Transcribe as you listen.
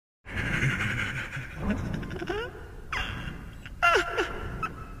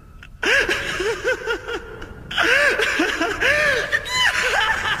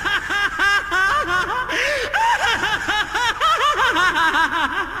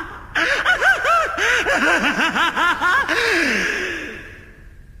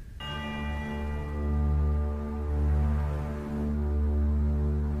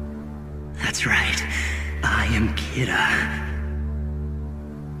That's right. I am Kira.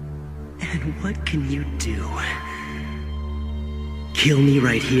 And what can you do? Kill me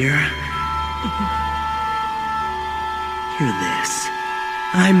right here? Hear this.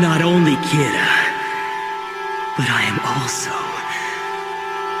 I'm not only Kira, but I am also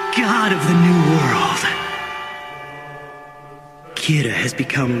God of the New World. Kira has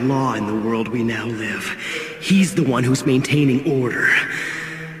become law in the world we now live. He's the one who's maintaining order.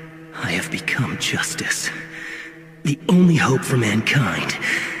 I have become justice. The only hope for mankind.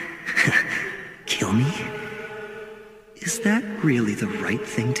 Kill me? Is that really the right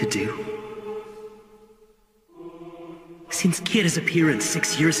thing to do? Since Kira's appearance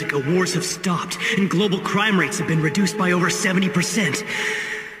 6 years ago, wars have stopped, and global crime rates have been reduced by over 70%.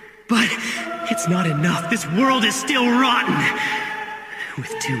 But it's not enough. This world is still rotten.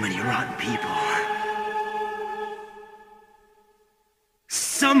 With too many rotten people.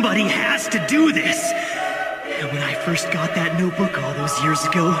 Somebody has to do this! And when I first got that notebook all those years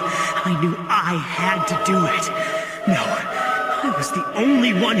ago, I knew I had to do it. No, I was the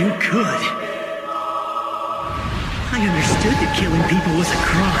only one who could. I understood that killing people was a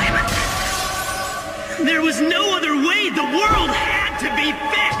crime. There was no other way. The world had to be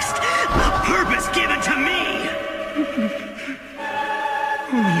fixed. A purpose given to me.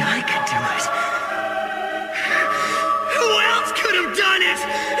 Only I could do it. Who else could have done it?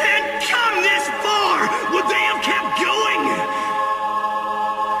 And come this far? Would they have kept going?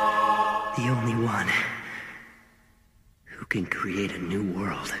 The only one who can create a new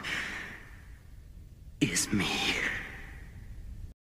world is me.